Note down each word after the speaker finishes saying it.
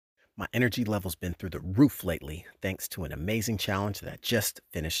My energy level's been through the roof lately thanks to an amazing challenge that I just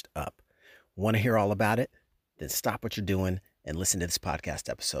finished up. Want to hear all about it? Then stop what you're doing and listen to this podcast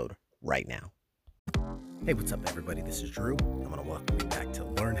episode right now. Hey, what's up, everybody? This is Drew. I'm going to welcome you back to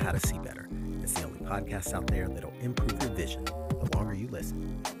Learn How to See Better. It's the only podcast out there that'll improve your vision the longer you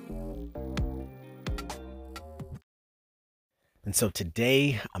listen. And so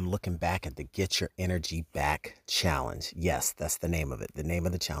today I'm looking back at the Get Your Energy Back Challenge. Yes, that's the name of it. The name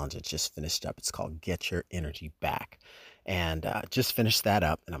of the challenge it just finished up. It's called Get Your Energy Back. And just finished that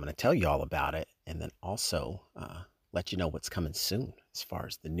up, and I'm going to tell you all about it, and then also let you know what's coming soon as far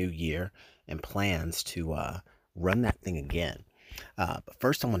as the new year and plans to run that thing again. But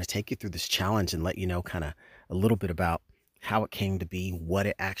first, I want to take you through this challenge and let you know kind of a little bit about how it came to be, what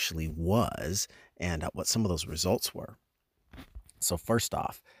it actually was, and what some of those results were. So first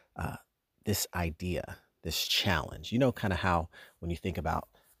off, this idea, this challenge, you know, kind of how when you think about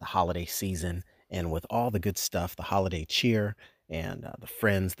the holiday season and with all the good stuff, the holiday cheer and the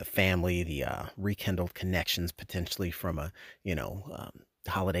friends, the family, the rekindled connections potentially from a,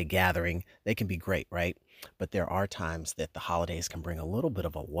 holiday gathering, they can be great, right? But there are times that the holidays can bring a little bit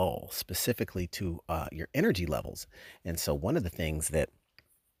of a lull, specifically to your energy levels. And so one of the things that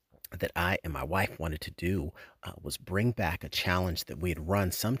I and my wife wanted to do was bring back a challenge that we had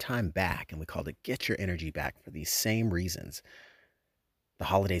run some time back, and we called it Get Your Energy Back for these same reasons. The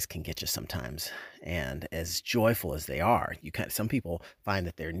holidays can get you sometimes, and as joyful as they are, some people find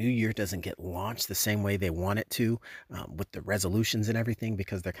that their new year doesn't get launched the same way they want it to, with the resolutions and everything,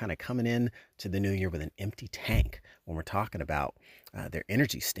 because they're kind of coming in to the new year with an empty tank when we're talking about their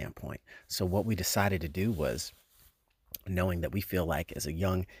energy standpoint. So what we decided to do was, knowing that we feel like as a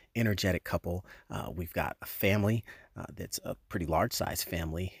young, energetic couple, we've got a family that's a pretty large size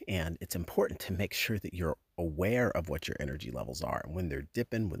family, and it's important to make sure that you're aware of what your energy levels are. And when they're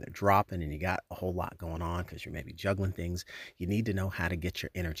dipping, when they're dropping, and you got a whole lot going on because you're maybe juggling things, you need to know how to get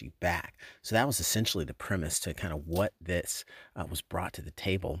your energy back. So that was essentially the premise to kind of what this was brought to the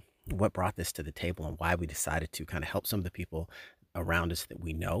table, what brought this to the table, and why we decided to kind of help some of the people around us that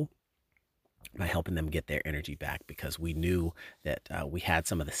we know by helping them get their energy back, because we knew that we had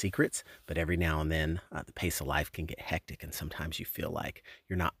some of the secrets, but every now and then the pace of life can get hectic, and sometimes you feel like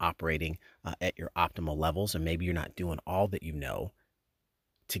you're not operating at your optimal levels, and maybe you're not doing all that you know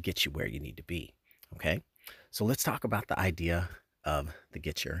to get you where you need to be. Okay, so let's talk about the idea of the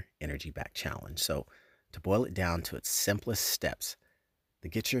Get Your Energy Back Challenge. So to boil it down to its simplest steps, the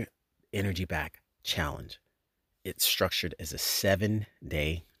Get Your Energy Back Challenge, it's structured as a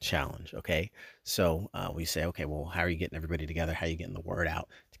 7-day challenge. Okay. So we say, okay, well, how are you getting everybody together? How are you getting the word out?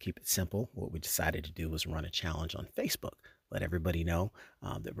 To keep it simple, what we decided to do was run a challenge on Facebook. Let everybody know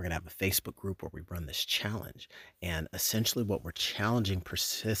that we're going to have a Facebook group where we run this challenge. And essentially what we're challenging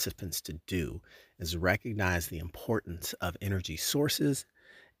participants to do is recognize the importance of energy sources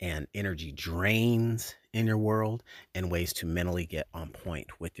and energy drains in your world, and ways to mentally get on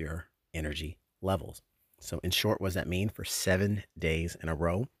point with your energy levels. So in short, what does that mean? For 7 days in a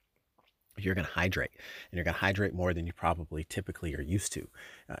row, you're going to hydrate, and you're going to hydrate more than you probably typically are used to.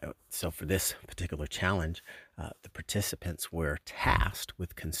 So for this particular challenge, the participants were tasked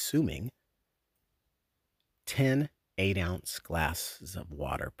with consuming 10 8-ounce glasses of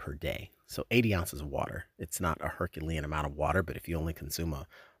water per day. So 80 ounces of water. It's not a Herculean amount of water, but if you only consume a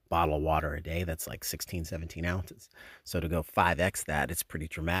bottle of water a day, that's like 16, 17 ounces. So to go 5x that, it's pretty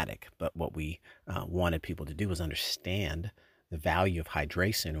dramatic. But what we wanted people to do was understand the value of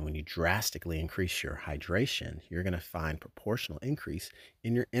hydration. And when you drastically increase your hydration, you're going to find proportional increase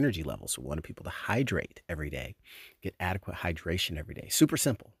in your energy levels. So we wanted people to hydrate every day, get adequate hydration every day. Super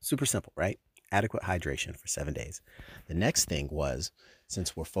simple, right? Adequate hydration for 7 days. The next thing was,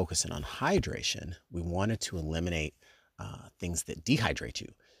 since we're focusing on hydration, we wanted to eliminate things that dehydrate you.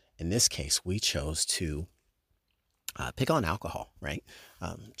 In this case, we chose to pick on alcohol, right?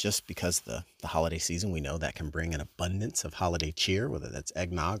 Just because the holiday season, we know that can bring an abundance of holiday cheer, whether that's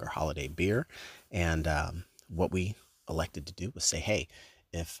eggnog or holiday beer. And what we elected to do was say, hey,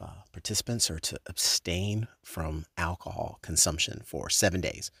 if participants are to abstain from alcohol consumption for 7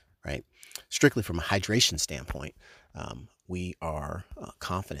 days, right? Strictly from a hydration standpoint, we are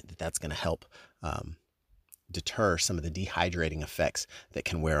confident that that's going to help deter some of the dehydrating effects that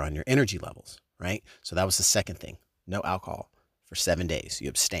can wear on your energy levels, right? So that was the second thing. No alcohol for 7 days. You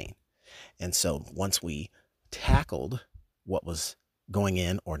abstain. And so once we tackled what was going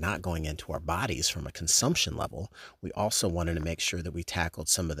in or not going into our bodies from a consumption level, we also wanted to make sure that we tackled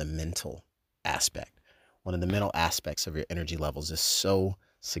some of the mental aspect. One of the mental aspects of your energy levels is so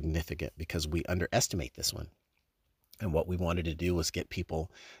significant because we underestimate this one. And what we wanted to do was get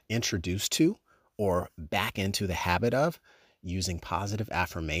people introduced to or back into the habit of using positive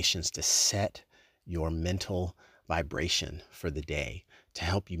affirmations to set your mental vibration for the day, to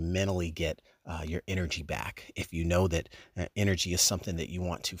help you mentally get your energy back. If you know that energy is something that you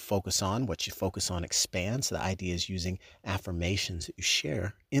want to focus on, what you focus on expands. The idea is using affirmations that you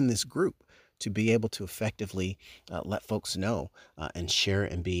share in this group to be able to effectively let folks know and share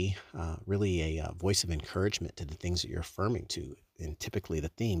and be really a voice of encouragement to the things that you're affirming to. And typically the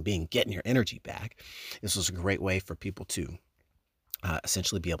theme being getting your energy back. This was a great way for people to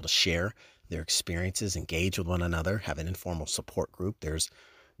essentially be able to share their experiences, engage with one another, have an informal support group. There's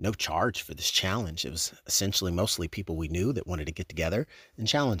no charge for this challenge. It was essentially mostly people we knew that wanted to get together and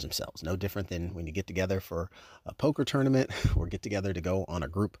challenge themselves. No different than when you get together for a poker tournament or get together to go on a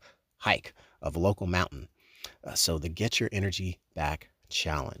group hike of a local mountain. So the Get Your Energy Back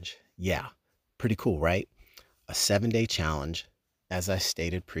Challenge. Yeah, pretty cool, right? A 7-day challenge. As I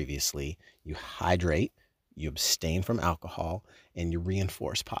stated previously, you hydrate, you abstain from alcohol, and you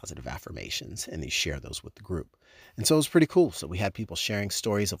reinforce positive affirmations, and you share those with the group. And so it was pretty cool. So we had people sharing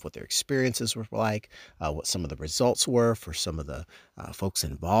stories of what their experiences were like, what some of the results were for some of the folks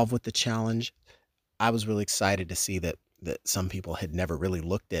involved with the challenge. I was really excited to see that some people had never really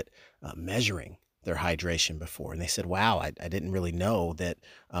looked at measuring their hydration before. And they said, wow, I didn't really know that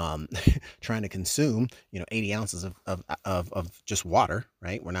trying to consume, 80 ounces of just water,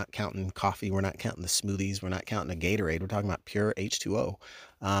 right? We're not counting coffee. We're not counting the smoothies. We're not counting a Gatorade. We're talking about pure H2O,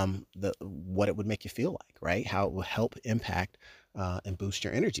 what it would make you feel like, right? How it will help impact and boost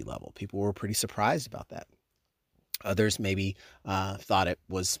your energy level. People were pretty surprised about that. Others maybe thought it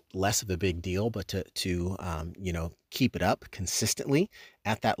was less of a big deal, but to keep it up consistently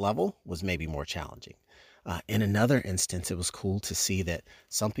at that level was maybe more challenging. In another instance, it was cool to see that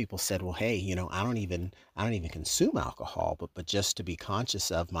some people said, "Well, hey, I don't even consume alcohol, but just to be conscious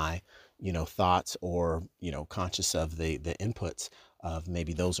of my, thoughts or conscious of the inputs of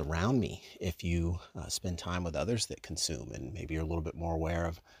maybe those around me. If you spend time with others that consume, and maybe you're a little bit more aware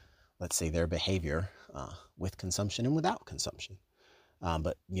of, let's say, their behavior with consumption and without consumption.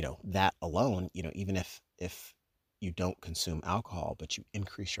 But that alone, even if you don't consume alcohol, but you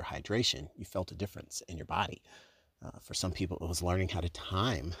increase your hydration, you felt a difference in your body. For some people, it was learning how to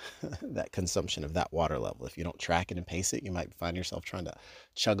time that consumption of that water level. If you don't track it and pace it, you might find yourself trying to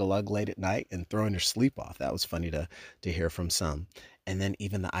chug a lug late at night and throwing your sleep off. That was funny to hear from some. And then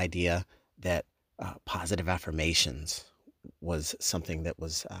even the idea that positive affirmations was something that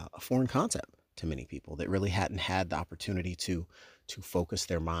was a foreign concept to many people that really hadn't had the opportunity to focus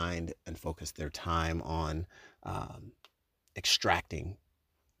their mind and focus their time on extracting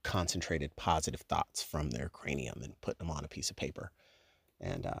concentrated positive thoughts from their cranium and putting them on a piece of paper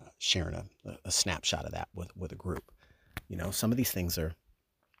and sharing a snapshot of that with a group. Some of these things are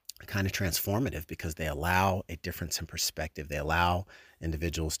kind of transformative because they allow a difference in perspective. They allow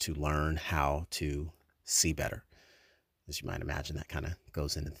individuals to learn how to see better. As you might imagine, that kind of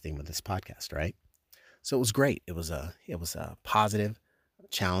goes into the theme of this podcast, right? So it was great. It was a positive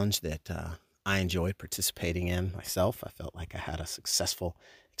challenge that I enjoyed participating in myself. I felt like I had a successful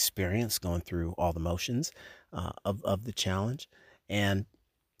experience going through all the motions of the challenge. And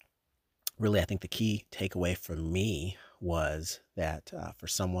really, I think the key takeaway for me was that for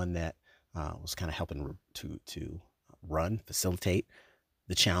someone that was kind of helping to facilitate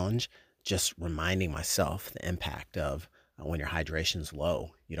the challenge, just reminding myself the impact of when your hydration's low,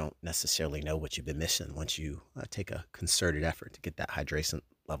 you don't necessarily know what you've been missing once you take a concerted effort to get that hydration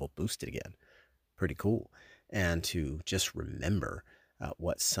level boosted again. Pretty cool. And to just remember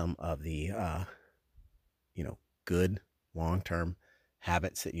what some of the, good long-term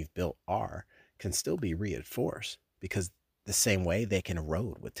habits that you've built can still be reinforced, because the same way they can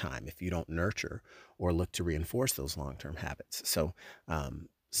erode with time if you don't nurture or look to reinforce those long-term habits. So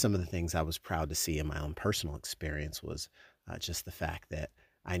some of the things I was proud to see in my own personal experience was just the fact that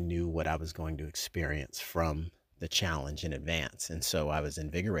I knew what I was going to experience from the challenge in advance. And so I was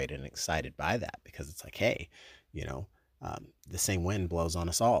invigorated and excited by that, because it's like, hey, the same wind blows on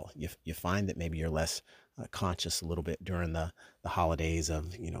us all. You find that maybe you're less conscious a little bit during the holidays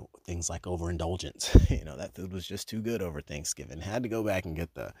of, things like overindulgence. That food was just too good over Thanksgiving. Had to go back and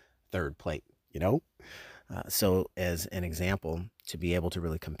get the third plate, So as an example, to be able to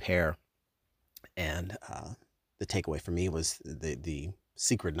really compare, and the takeaway for me was the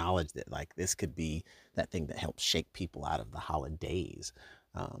secret knowledge that, like, this could be that thing that helps shake people out of the holidays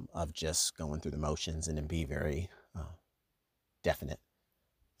of just going through the motions, and to be very definite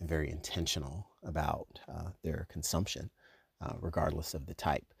and very intentional about their consumption, regardless of the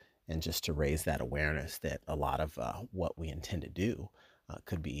type. and just to raise that awareness that a lot of what we intend to do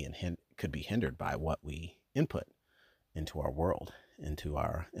could be hindered by what we input into our world, into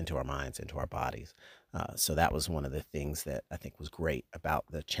our minds, into our bodies. So that was one of the things that I think was great about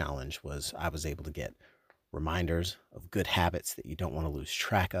the challenge, was I was able to get reminders of good habits that you don't want to lose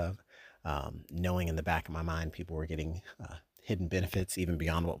track of. Knowing in the back of my mind, people were getting hidden benefits even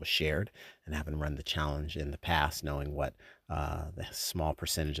beyond what was shared, and having run the challenge in the past, knowing what the small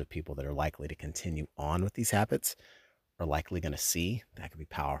percentage of people that are likely to continue on with these habits are likely going to see, that could be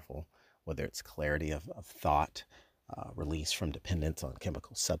powerful, whether it's clarity of thought, release from dependence on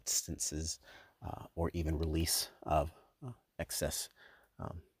chemical substances, or even release of excess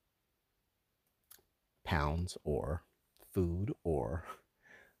um, pounds or food or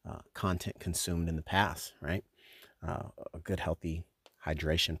content consumed in the past, right? A good healthy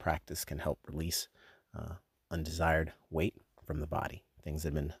hydration practice can help release undesired weight from the body, things that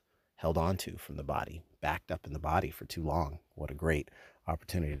have been held onto from the body, backed up in the body for too long. What a great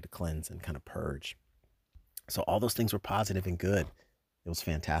opportunity to cleanse and kind of purge. So all those things were positive and good. It was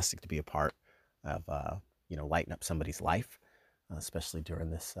fantastic to be a part of, lighting up somebody's life, especially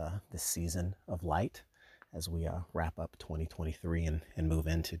during this season of light, as we wrap up 2023 and move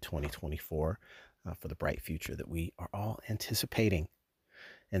into 2024 for the bright future that we are all anticipating.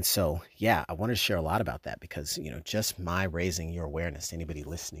 And so, yeah, I wanted to share a lot about that because, just my raising your awareness, anybody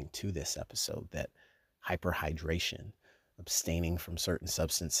listening to this episode, that hyperhydration, abstaining from certain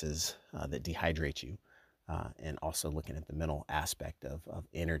substances that dehydrate you, and also looking at the mental aspect of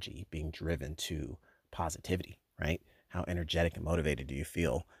energy being driven to positivity, right? How energetic and motivated do you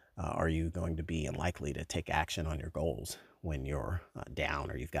feel? Are you going to be and likely to take action on your goals when you're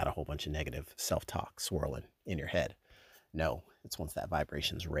down, or you've got a whole bunch of negative self-talk swirling in your head? No, it's once that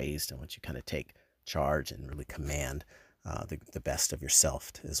vibration's raised and once you kind of take charge and really command the best of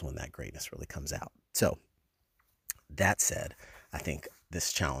yourself is when that greatness really comes out. So that said, I think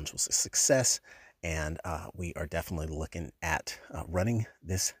this challenge was a success, and we are definitely looking at running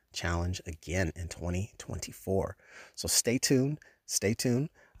this challenge again in 2024. So stay tuned. Stay tuned.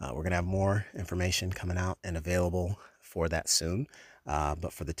 We're going to have more information coming out and available for that soon.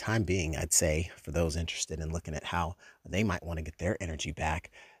 But for the time being, I'd say for those interested in looking at how they might want to get their energy back,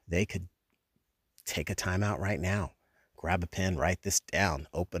 they could take a time out right now. Grab a pen, write this down,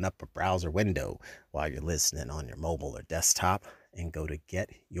 open up a browser window while you're listening on your mobile or desktop, and go to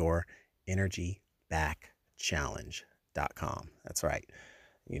getyourenergybackchallenge.com. That's right.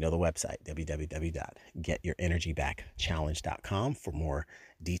 You know the website, www.getyourenergybackchallenge.com, for more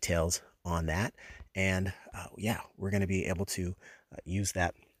details on that. And we're going to be able to use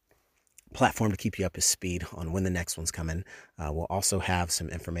that platform to keep you up to speed on when the next one's coming. We'll also have some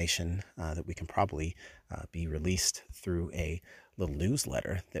information that we can probably be released through a little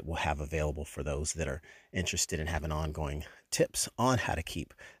newsletter that we'll have available for those that are interested in having ongoing tips on how to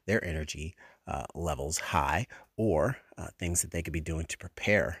keep their energy levels high, or things that they could be doing to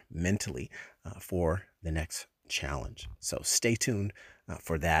prepare mentally for the next challenge. So stay tuned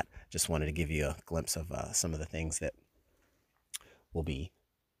for that. Just wanted to give you a glimpse of some of the things that will be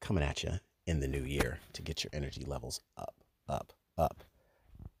coming at you in the new year to get your energy levels up, up, up.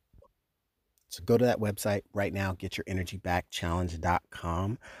 So go to that website right now,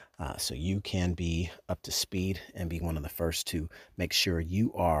 getyourenergybackchallenge.com, so you can be up to speed and be one of the first to make sure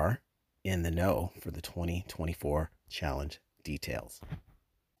you are in the know for the 2024 challenge details.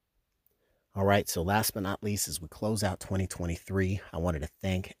 All right, so last but not least, as we close out 2023, I wanted to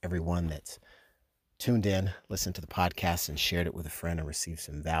thank everyone that's tuned in, listened to the podcast, and shared it with a friend and received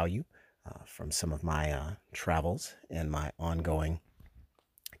some value from some of my travels and my ongoing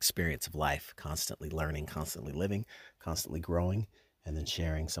experience of life, constantly learning, constantly living, constantly growing, and then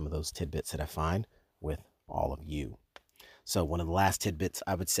sharing some of those tidbits that I find with all of you. So one of the last tidbits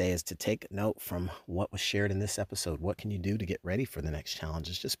I would say is to take note from what was shared in this episode. What can you do to get ready for the next challenge?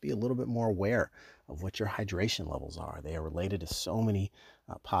 Is just be a little bit more aware of what your hydration levels are. They are related to so many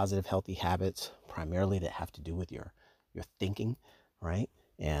positive, healthy habits, primarily that have to do with your thinking, right?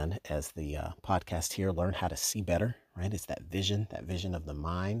 And as the podcast here, learn how to see better, right? It's that vision of the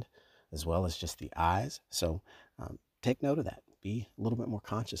mind, as well as just the eyes. So take note of that. Be a little bit more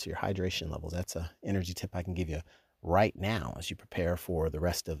conscious of your hydration levels. That's an energy tip I can give you right now as you prepare for the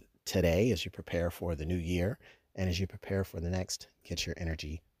rest of today, as you prepare for the new year, and as you prepare for the next Get Your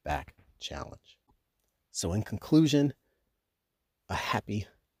Energy Back challenge. So in conclusion, a happy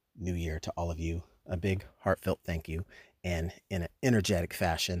new year to all of you. A big heartfelt thank you. And in an energetic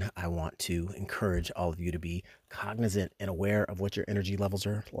fashion, I want to encourage all of you to be cognizant and aware of what your energy levels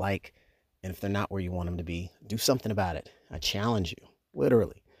are like. And if they're not where you want them to be, do something about it. I challenge you,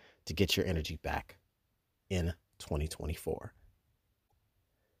 literally, to get your energy back in 2024.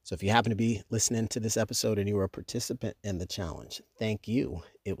 So if you happen to be listening to this episode and you were a participant in the challenge, thank you.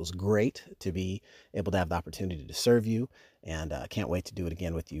 It was great to be able to have the opportunity to serve you, and I can't wait to do it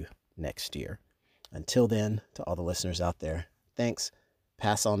again with you next year. Until then, to all the listeners out there, thanks.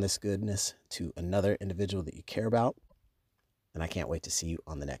 Pass on this goodness to another individual that you care about, and I can't wait to see you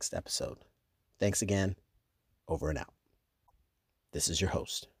on the next episode. Thanks again. Over and out. This is your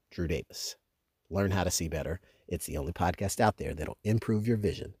host, Drew Davis. Learn how to see better. It's the only podcast out there that'll improve your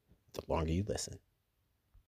vision the longer you listen.